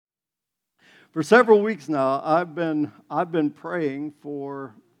For several weeks now, I've been praying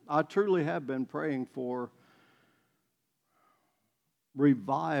for, I truly have been praying for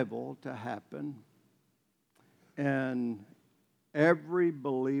revival to happen in every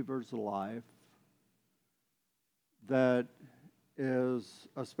believer's life that is,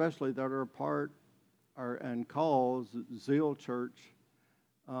 especially that are a part and calls Zeal Church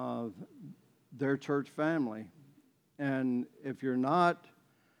their church family. And if you're not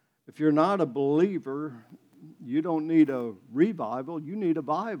a believer, you don't need a revival, you need a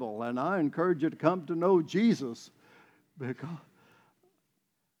Bible. And I encourage you to come to know Jesus.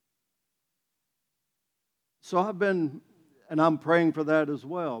 So I'm praying for that as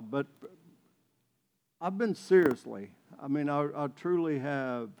well. But I've been seriously, I truly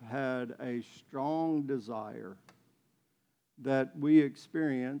have had a strong desire that we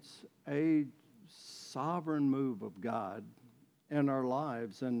experience a sovereign move of God in our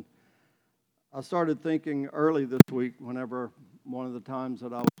lives. And I started thinking early this week, whenever one of the times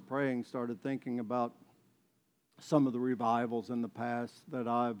that I was praying, started thinking about some of the revivals in the past that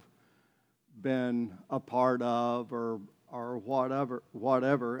I've been a part of or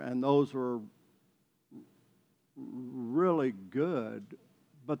whatever, and those were really good,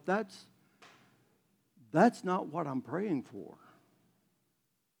 but that's not what I'm praying for.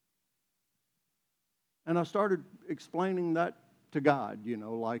 And I started explaining that to God,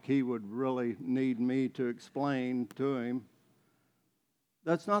 like He would really need me to explain to Him.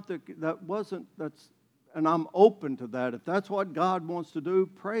 And I'm open to that. If that's what God wants to do,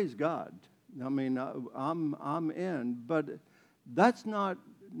 praise God. I'm in, but that's not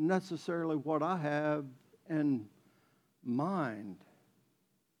necessarily what I have in mind.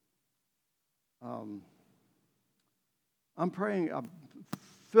 I'm praying. I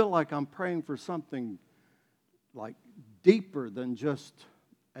feel like I'm praying for something like deeper than just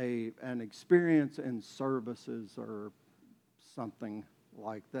an experience in services or something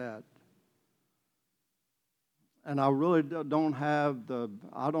like that. And I really don't have the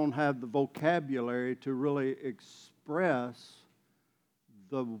vocabulary to really express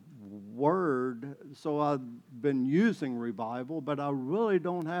the word. So I've been using revival, but I really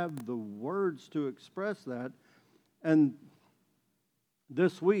don't have the words to express that. And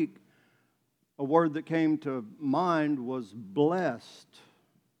this week, a word that came to mind was blessed.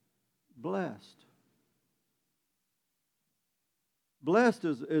 Blessed. Blessed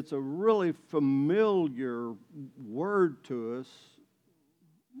it's a really familiar word to us.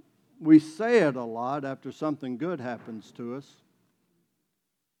 We say it a lot after something good happens to us.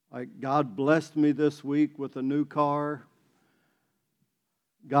 Like, God blessed me this week with a new car.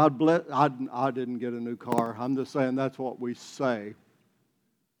 God bless. I didn't get a new car. I'm just saying that's what we say.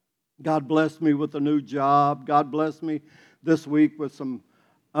 God blessed me with a new job. God blessed me this week with some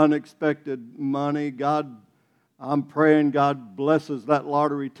unexpected money. I'm praying God blesses that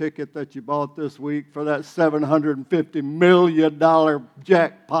lottery ticket that you bought this week for that $750 million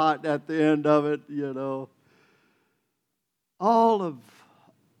jackpot at the end of it, All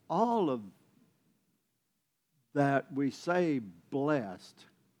of that we say blessed.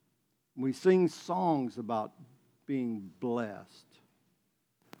 We sing songs about being blessed.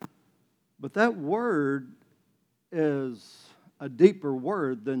 But that word is a deeper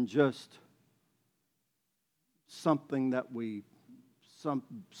word than just something that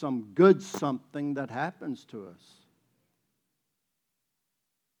some good something that happens to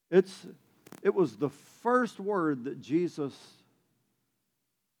us. It was the first word that Jesus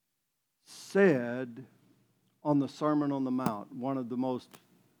said on the Sermon on the Mount, one of the most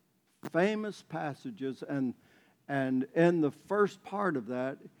famous passages, and in the first part of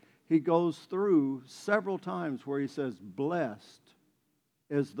that, He goes through several times where He says, blessed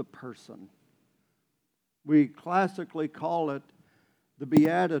is the person. We classically call it the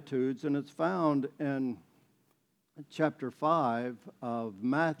Beatitudes, and it's found in chapter 5 of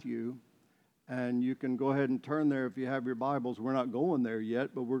Matthew. And you can go ahead and turn there if you have your Bibles. We're not going there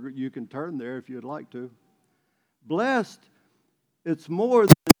yet, but you can turn there if you'd like to. Blessed, it's more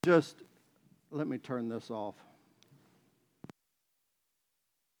than just, let me turn this off.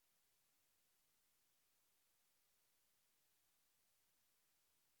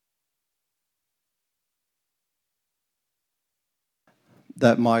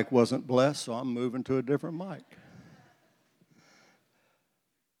 That mic wasn't blessed, so I'm moving to a different mic.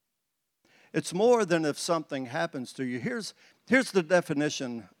 It's more than if something happens to you. Here's the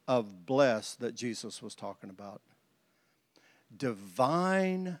definition of blessed that Jesus was talking about.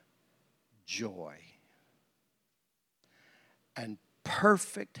 Divine joy and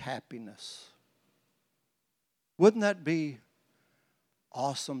perfect happiness. Wouldn't that be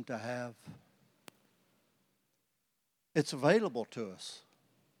awesome to have? It's available to us.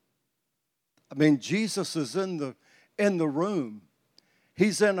 I mean, Jesus is in the room.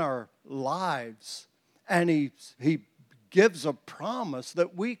 He's in our lives. And he gives a promise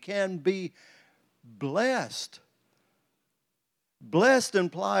that we can be blessed. Blessed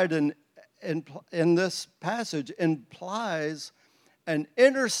implied in this passage implies an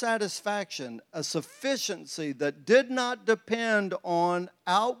inner satisfaction, a sufficiency that did not depend on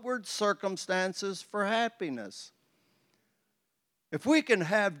outward circumstances for happiness. If we can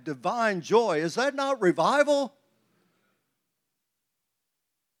have divine joy, is that not revival?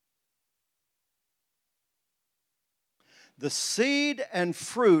 The seed and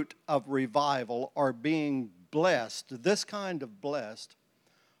fruit of revival are being blessed. This kind of blessed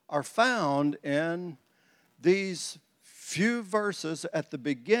are found in these few verses at the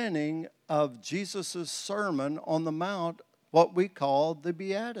beginning of Jesus' Sermon on the Mount, what we call the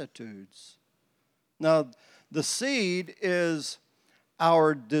Beatitudes. Now, the seed is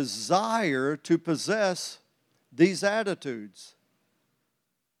our desire to possess these attitudes.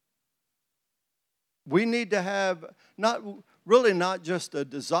 We need to have not just a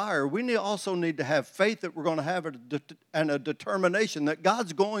desire. We also need to have faith that we're going to have and a determination that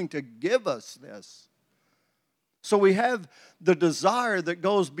God's going to give us this. So we have the desire that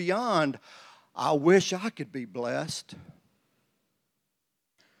goes beyond, I wish I could be blessed,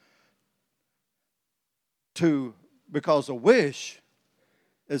 because a wish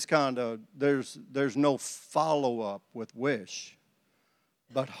is kind of, there's no follow-up with wish.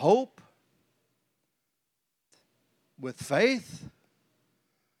 But hope with faith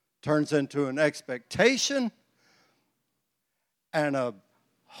turns into an expectation and a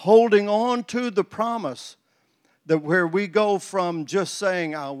holding on to the promise, that where we go from just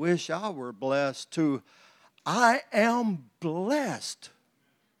saying, I wish I were blessed, to I am blessed.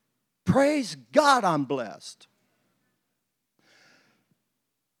 Praise God, I'm blessed.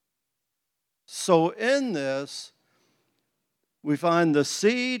 So in this, we find the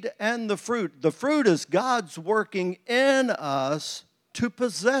seed and the fruit. The fruit is God's working in us to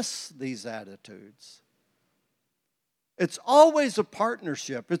possess these attitudes. It's always a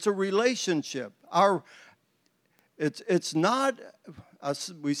partnership. It's a relationship. It's not,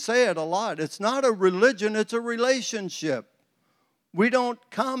 we say it a lot, it's not a religion, it's a relationship. We don't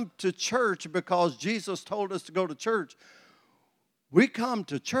come to church because Jesus told us to go to church. We come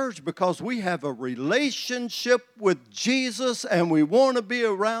to church because we have a relationship with Jesus, and we want to be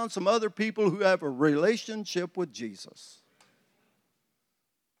around some other people who have a relationship with Jesus.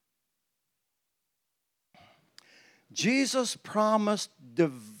 Jesus promised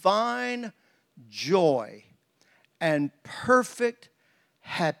divine joy and perfect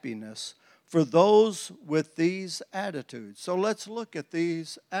happiness for those with these attitudes. So let's look at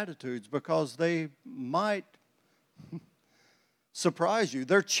these attitudes, because they might surprise you.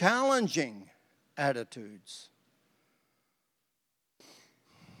 They're challenging attitudes.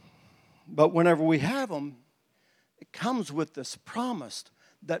 But whenever we have them, it comes with this promise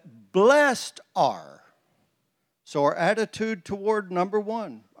that blessed are. So our attitude toward, number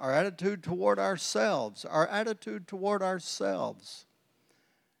one, our attitude toward ourselves. Our attitude toward ourselves.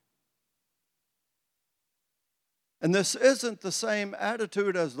 And this isn't the same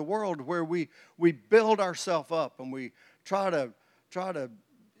attitude as the world, where we build ourselves up and we try to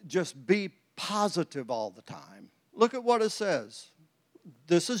just be positive all the time. Look at what it says.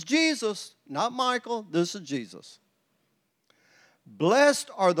 This is Jesus, not Michael. This is Jesus. Blessed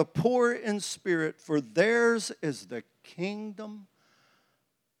are the poor in spirit, for theirs is the kingdom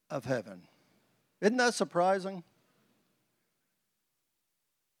of heaven. Isn't that surprising?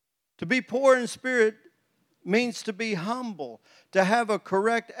 To be poor in spirit means to be humble, to have a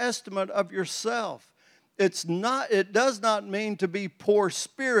correct estimate of yourself. It does not mean to be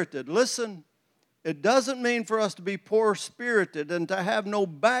poor-spirited. Listen, it doesn't mean for us to be poor-spirited and to have no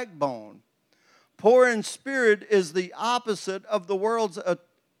backbone. Poor in spirit is the opposite of the world's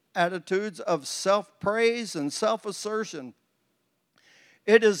attitudes of self-praise and self-assertion.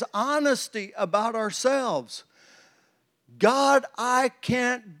 It is honesty about ourselves. God, I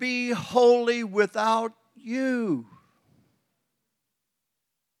can't be holy without you.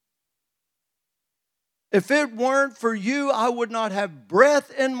 If it weren't for you, I would not have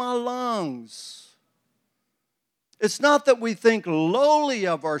breath in my lungs. It's not that we think lowly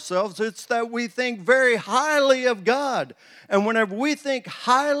of ourselves, it's that we think very highly of God. And whenever we think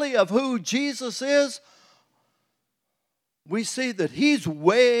highly of who Jesus is, we see that He's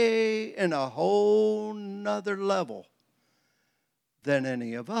way in a whole nother level than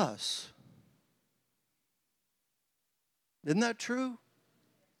any of us. Isn't that true?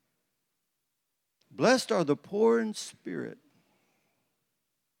 Blessed are the poor in spirit.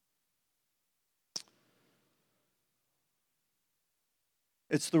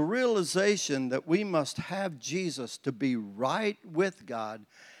 It's the realization that we must have Jesus to be right with God,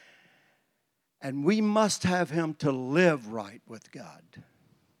 and we must have him to live right with God.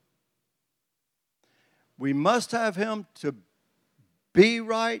 We must have him to be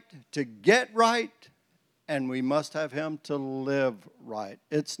right, to get right, and we must have him to live right.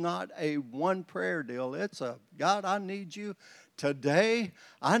 It's not a one prayer deal. It's a, God, I need you today.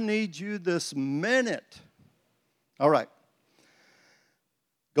 I need you this minute. All right.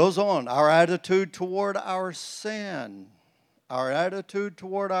 Goes on. Our attitude toward our sin. Our attitude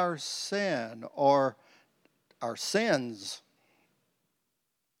toward our sin or our sins.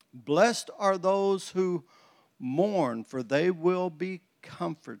 Blessed are those who mourn, for they will be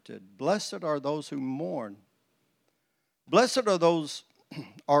comforted. Blessed are those who mourn. Blessed are those,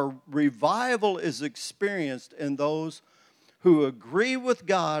 our revival is experienced in those who agree with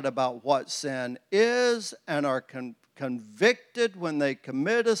God about what sin is and are convicted when they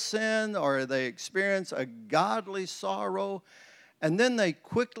commit a sin or they experience a godly sorrow, and then they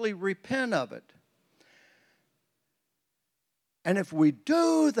quickly repent of it. And if we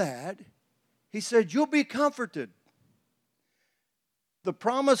do that, he said, you'll be comforted. The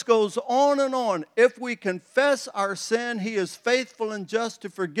promise goes on and on. If we confess our sin, he is faithful and just to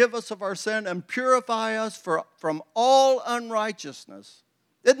forgive us of our sin and purify us from all unrighteousness.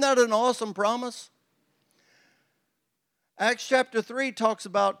 Isn't that an awesome promise? Acts chapter 3 talks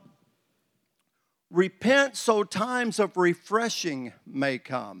about repent so times of refreshing may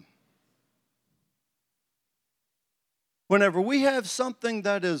come. Whenever we have something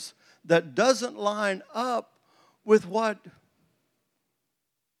that doesn't line up with what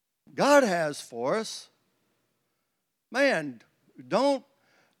God has for us, man, you don't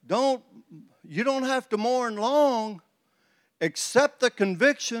have to mourn long. Accept the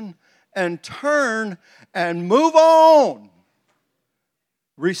conviction and turn and move on.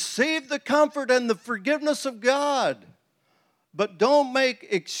 Receive the comfort and the forgiveness of God. But don't make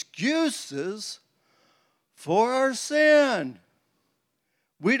excuses for our sin.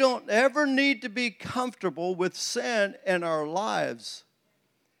 We don't ever need to be comfortable with sin in our lives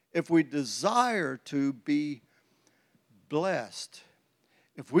if we desire to be blessed.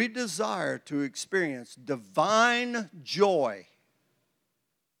 If we desire to experience divine joy,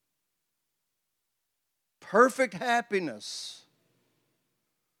 perfect happiness,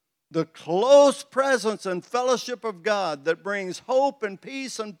 the close presence and fellowship of God that brings hope and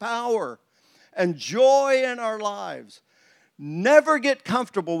peace and power and joy in our lives, never get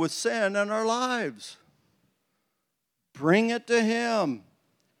comfortable with sin in our lives. Bring it to him,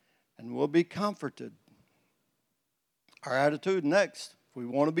 and we'll be comforted. Our attitude next, if we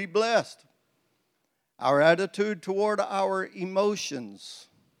want to be blessed. Our attitude toward our emotions.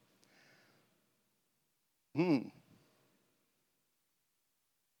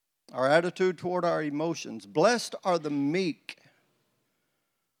 Our attitude toward our emotions. Blessed are the meek,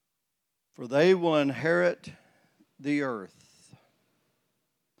 for they will inherit the earth.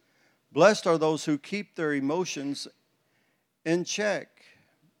 Blessed are those who keep their emotions in check.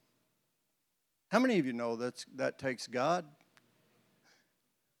 How many of you know that takes God?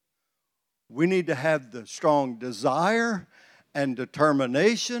 We need to have the strong desire and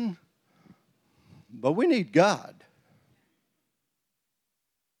determination, but we need God.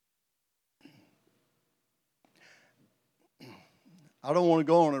 I don't want to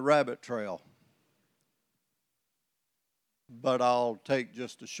go on a rabbit trail, but I'll take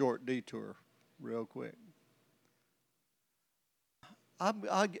just a short detour real quick.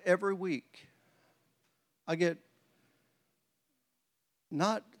 Every week, I get,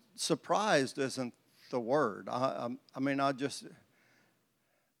 not surprised isn't the word. I'm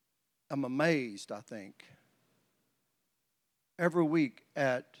amazed, I think, every week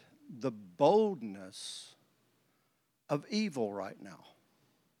at the boldness of evil right now.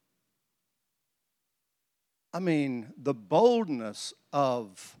 I mean, the boldness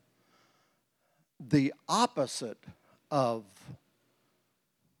of the opposite of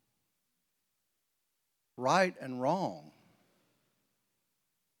right and wrong.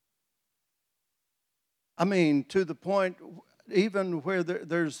 I mean, to the point even where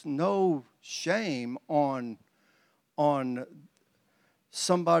there's no shame on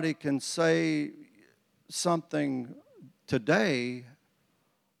somebody can say something today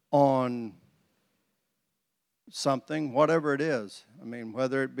on something, whatever it is. I mean,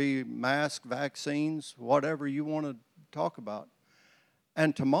 whether it be mask, vaccines, whatever you want to talk about.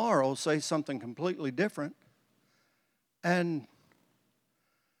 And tomorrow say something completely different. And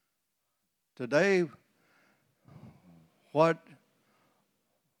Today, what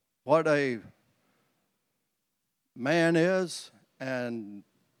a man is, and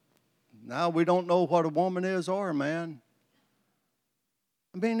now we don't know what a woman is or a man.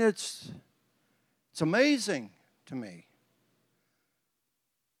 I mean, it's amazing to me.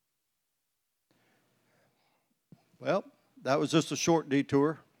 Well, that was just a short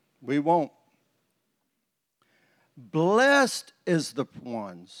detour. We won't. Blessed is the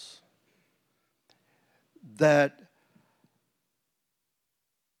ones that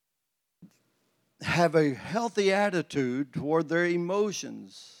have a healthy attitude toward their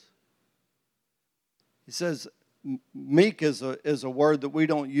emotions. He says, meek is a word that we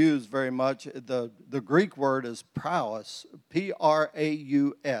don't use very much. The Greek word is praus,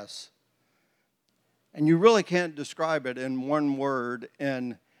 P-R-A-U-S. And you really can't describe it in one word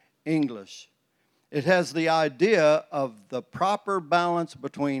in English. It has the idea of the proper balance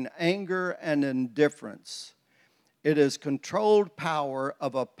between anger and indifference. It is controlled power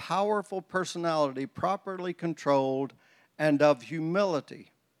of a powerful personality, properly controlled, and of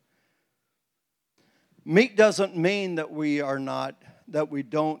humility. Meek doesn't mean that we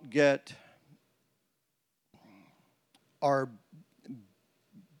don't get or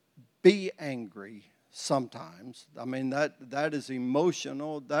be angry sometimes. I mean, that is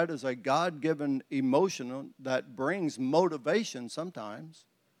emotional. That is a God-given emotion that brings motivation sometimes.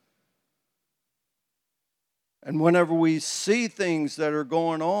 And whenever we see things that are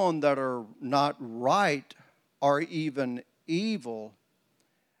going on that are not right or even evil,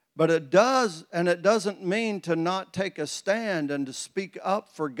 but it doesn't mean to not take a stand and to speak up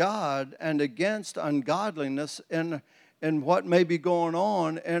for God and against ungodliness in what may be going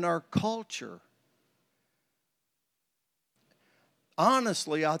on in our culture.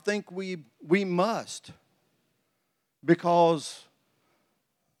 Honestly, I think we must, because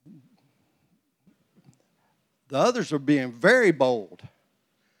the others are being very bold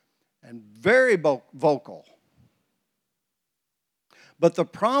and very vocal. But the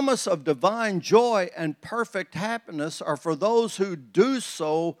promise of divine joy and perfect happiness are for those who do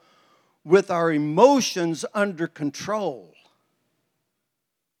so with our emotions under control.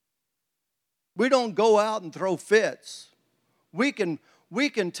 We don't go out and throw fits. We can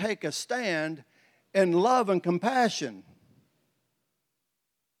take a stand in love and compassion.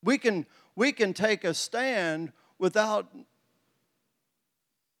 We can take a stand without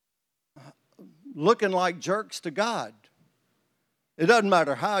looking like jerks to God. It doesn't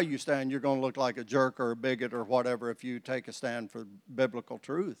matter how you stand, you're going to look like a jerk or a bigot or whatever if you take a stand for biblical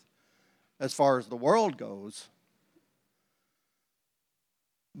truth, as far as the world goes.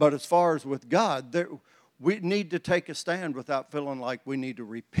 But as far as with God, we need to take a stand without feeling like we need to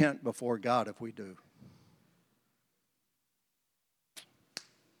repent before God if we do.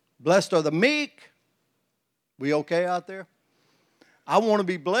 Blessed are the meek. We okay out there? I want to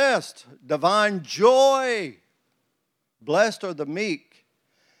be blessed. Divine joy. Blessed are the meek.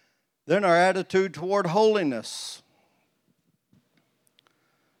 Then our attitude toward holiness.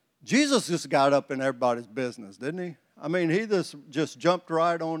 Jesus just got up in everybody's business, didn't he? I mean, he just jumped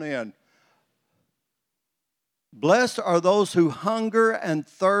right on in. Blessed are those who hunger and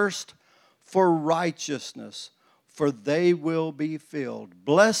thirst for righteousness, for they will be filled.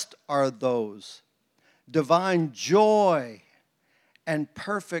 Blessed are those. Divine joy and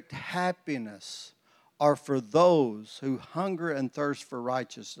perfect happiness are for those who hunger and thirst for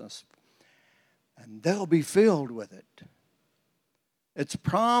righteousness, and they'll be filled with it. It's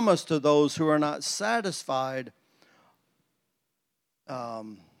promised to those who are not satisfied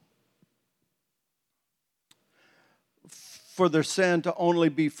for their sin to only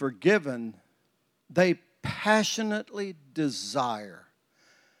be forgiven. They passionately desire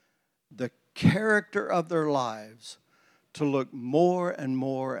the character of their lives to look more and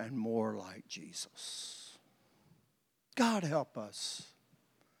more and more like Jesus. God help us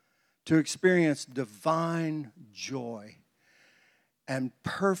to experience divine joy and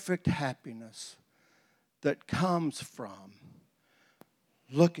perfect happiness that comes from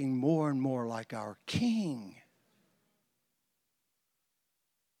looking more and more like our King.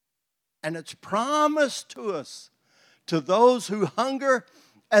 And it's promised to us, to those who hunger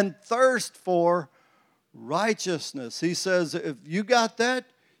and thirst for righteousness. He says, if you got that,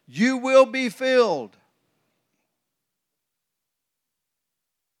 you will be filled.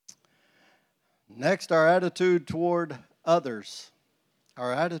 Next, our attitude toward others.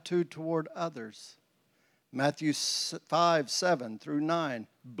 Our attitude toward others. Matthew 5:7-9.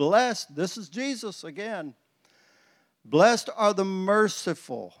 Blessed, this is Jesus again. Blessed are the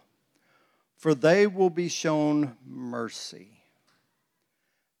merciful, for they will be shown mercy.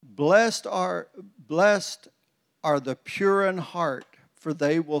 Blessed are the pure in heart, for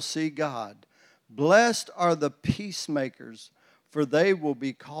they will see God. Blessed are the peacemakers, for they will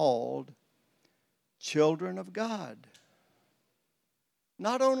be called children of God.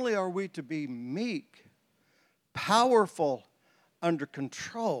 Not only are we to be meek, powerful, under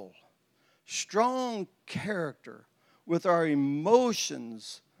control, strong character, with our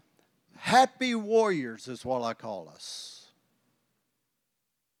emotions, happy warriors is what I call us.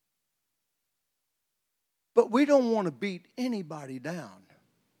 But we don't want to beat anybody down.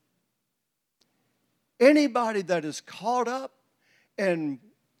 Anybody that is caught up in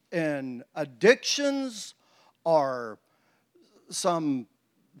addictions or some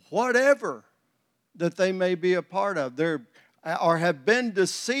whatever that they may be a part of, or have been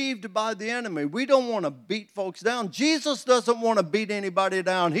deceived by the enemy. We don't want to beat folks down. Jesus doesn't want to beat anybody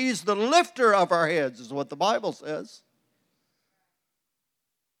down. He's the lifter of our heads, is what the Bible says.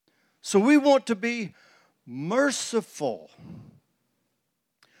 So we want to be merciful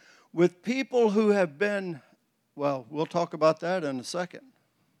with people who have been, well, we'll talk about that in a second.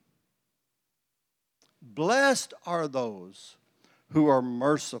 Blessed are those who are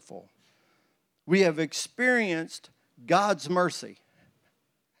merciful. We have experienced God's mercy.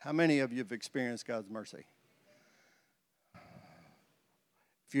 How many of you have experienced God's mercy?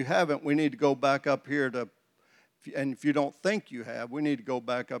 If you haven't, we need to go back up here to, and if you don't think you have, we need to go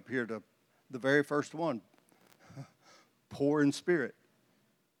back up here to the very first one. Poor in spirit.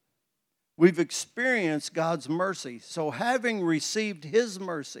 We've experienced God's mercy. So having received His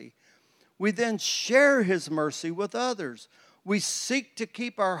mercy, we then share His mercy with others. We seek to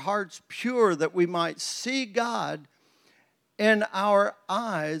keep our hearts pure that we might see God in our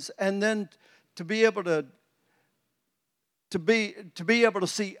eyes, and then to be able to be able to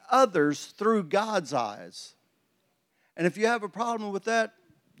see others through God's eyes. And if you have a problem with that,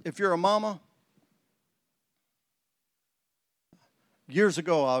 if you're a mama, years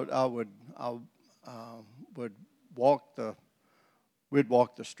ago I would we'd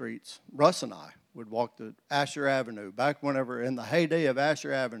walk the streets. Russ and I would walk the Asher Avenue back whenever in the heyday of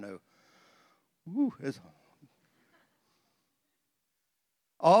Asher Avenue. Woo,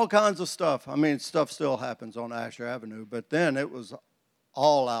 all kinds of stuff. I mean, stuff still happens on Asher Avenue, but then it was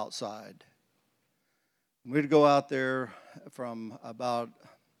all outside. We'd go out there from about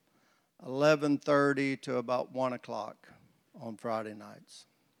 11:30 to about 1 o'clock on Friday nights.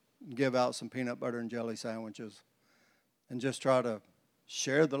 Give out some peanut butter and jelly sandwiches and just try to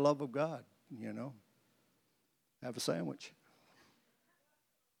share the love of God, you know. Have a sandwich.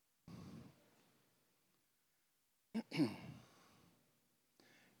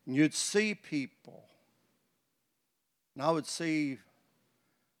 You'd see people, and I would see,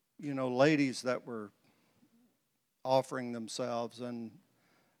 you know, ladies that were offering themselves, and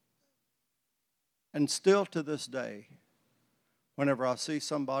still to this day, whenever I see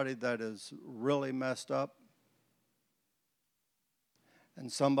somebody that is really messed up,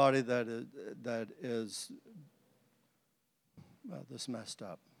 and somebody that is well, this messed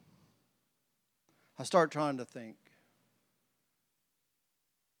up, I start trying to think,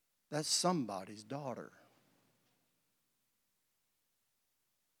 that's somebody's daughter.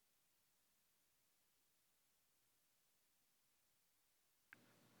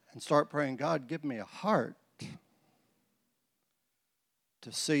 And start praying, God, give me a heart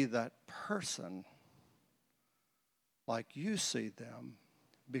to see that person like you see them,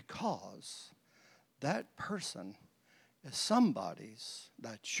 because that person is somebody's,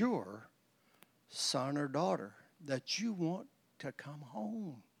 that's your son or daughter that you want to come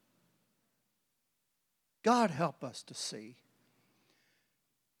home. God, help us to see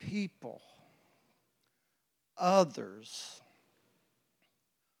people, others,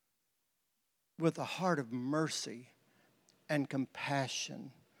 with a heart of mercy and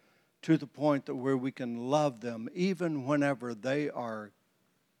compassion, to the point that where we can love them even whenever they are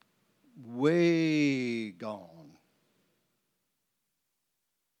way gone.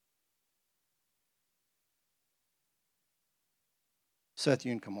 Seth,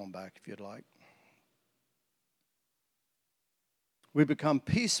 you can come on back if you'd like. We become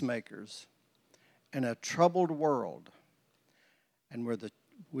peacemakers in a troubled world, and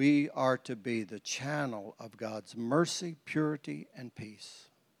we are to be the channel of God's mercy, purity, and peace.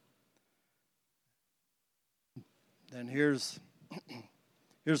 Then here's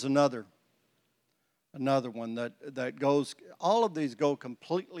another one that goes, all of these go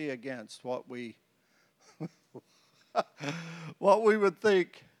completely against what we what we would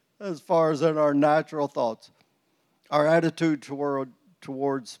think as far as in our natural thoughts. Our attitude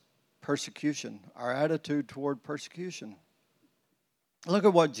towards persecution. Our attitude toward persecution. Look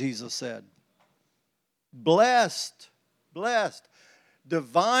at what Jesus said. Blessed,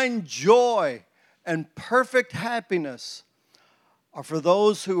 divine joy and perfect happiness are for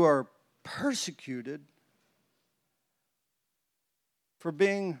those who are persecuted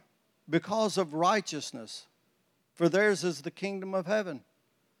because of righteousness, for theirs is the kingdom of heaven.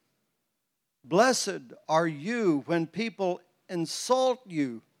 Blessed are you when people insult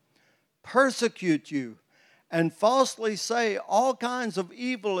you, persecute you, and falsely say all kinds of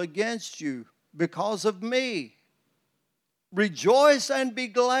evil against you because of me. Rejoice and be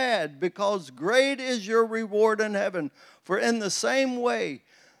glad, because great is your reward in heaven. For in the same way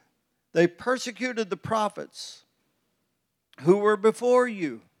they persecuted the prophets who were before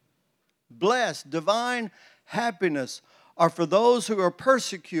you. Blessed, divine happiness are for those who are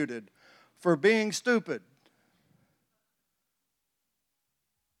persecuted for being stupid,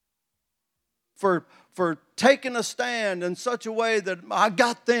 for taking a stand in such a way that I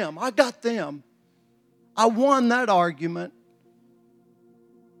got them. I won that argument.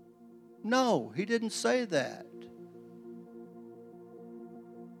 No, he didn't say that.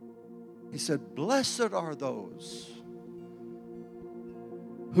 He said, blessed are those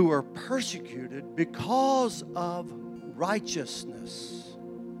who are persecuted because of righteousness.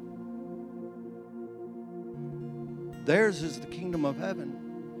 Theirs is the kingdom of heaven.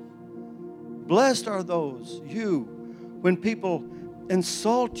 Blessed are those, you, when people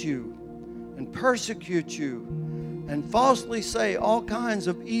insult you and persecute you and falsely say all kinds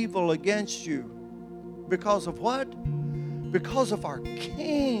of evil against you. Because of what? Because of our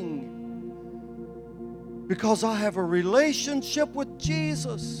King. Because I have a relationship with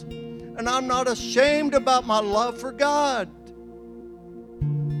Jesus, and I'm not ashamed about my love for God.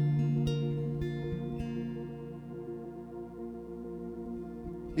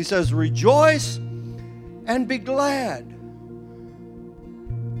 He says, rejoice and be glad.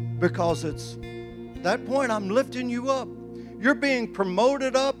 Because it's that point I'm lifting you up. You're being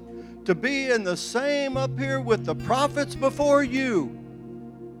promoted up to be in the same up here with the prophets before you.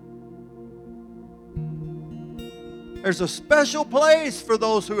 There's a special place for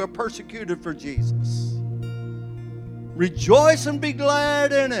those who are persecuted for Jesus. Rejoice and be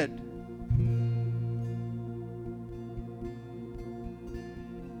glad in it.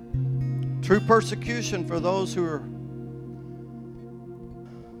 True persecution for those who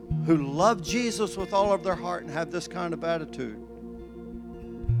love Jesus with all of their heart and have this kind of attitude.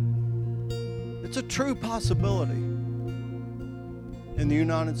 It's a true possibility in the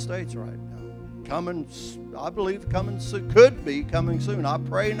United States right now. I believe coming soon, could be coming soon. I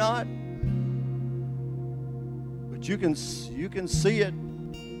pray not, but you can see it.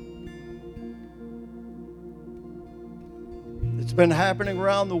 It's been happening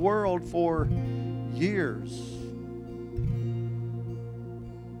around the world for years.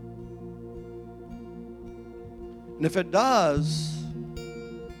 And if it does,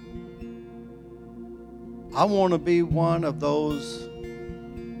 I want to be one of those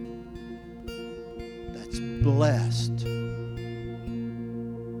that's blessed,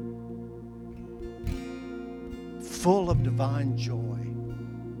 full of divine joy,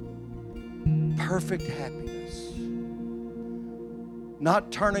 perfect happiness,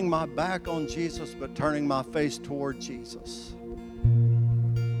 not turning my back on Jesus, but turning my face toward Jesus.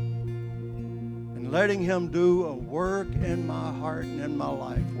 Letting Him do a work in my heart and in my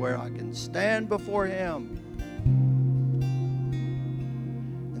life where I can stand before Him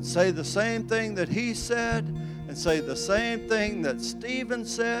and say the same thing that He said and say the same thing that Stephen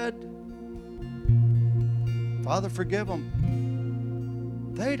said. Father, forgive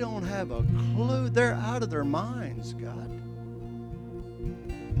them. They don't have a clue. They're out of their minds, God.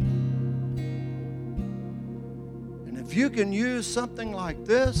 And if you can use something like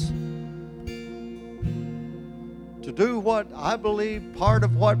this to do what I believe part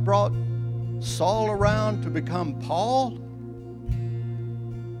of what brought Saul around to become Paul.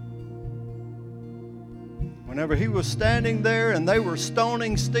 Whenever he was standing there and they were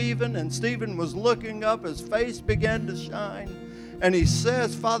stoning Stephen and Stephen was looking up, his face began to shine. And he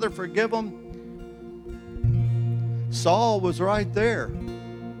says, Father, forgive them. Saul was right there.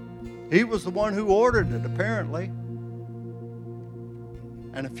 He was the one who ordered it, apparently.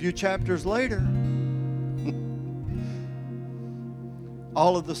 And a few chapters later,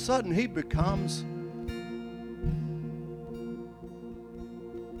 all of a sudden, he becomes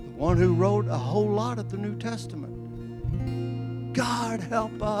the one who wrote a whole lot of the New Testament. God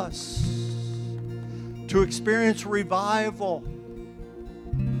help us to experience revival,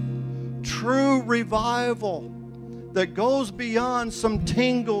 true revival that goes beyond some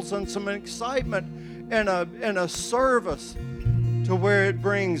tingles and some excitement in a service to where it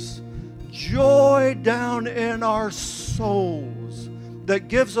brings joy down in our souls, that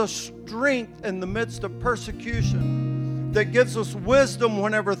gives us strength in the midst of persecution, that gives us wisdom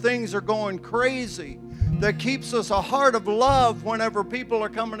whenever things are going crazy, that keeps us a heart of love whenever people are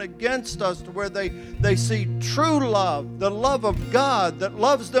coming against us, to where they see true love, the love of God that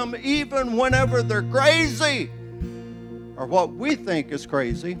loves them even whenever they're crazy or what we think is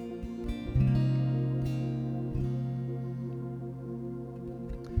crazy.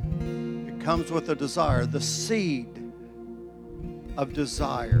 It comes with a desire, the seed of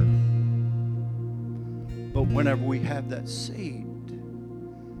desire. But whenever we have that seed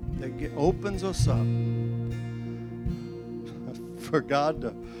that opens us up for God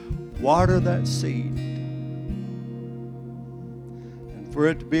to water that seed and for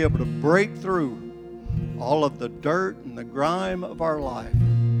it to be able to break through all of the dirt and the grime of our life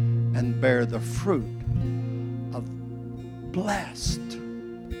and bear the fruit of blessed.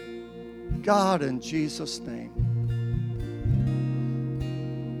 God, in Jesus' name.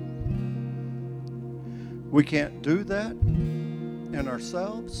 We can't do that in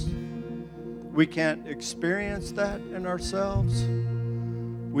ourselves. We can't experience that in ourselves.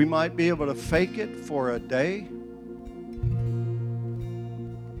 We might be able to fake it for a day.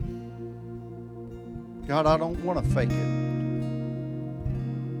 God, I don't want to fake it.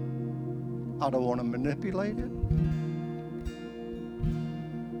 I don't want to manipulate it.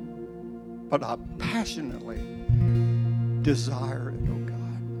 But I passionately desire it, oh God.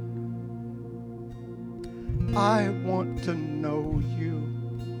 I want to know you.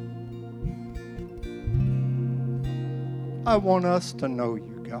 I want us to know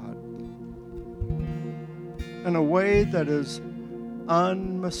you, God, in a way that is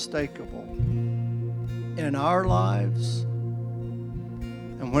unmistakable in our lives.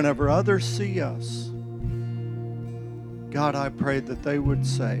 And whenever others see us, God, I pray that they would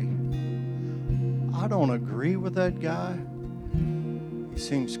say, I don't agree with that guy. He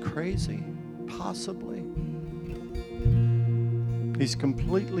seems crazy, possibly. He's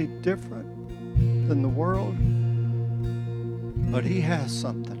completely different than the world, but he has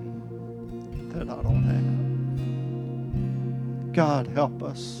something that I don't have. God, help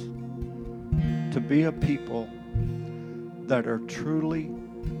us to be a people that are truly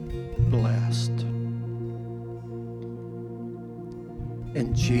blessed.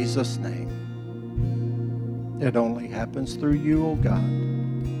 In Jesus' name. It only happens through you, oh God.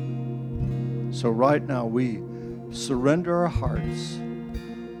 So right now we surrender our hearts.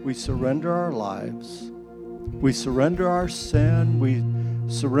 We surrender our lives. We surrender our sin. We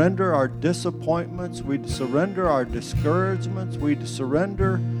surrender our disappointments. We surrender our discouragements. We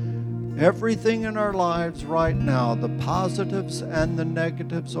surrender everything in our lives right now, the positives and the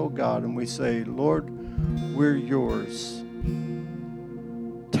negatives, oh God. And we say, Lord, we're yours.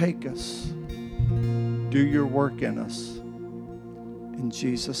 Take us. Do your work in us. In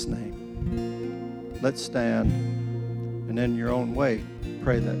Jesus' name. Let's stand and in your own way,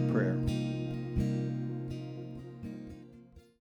 pray that prayer.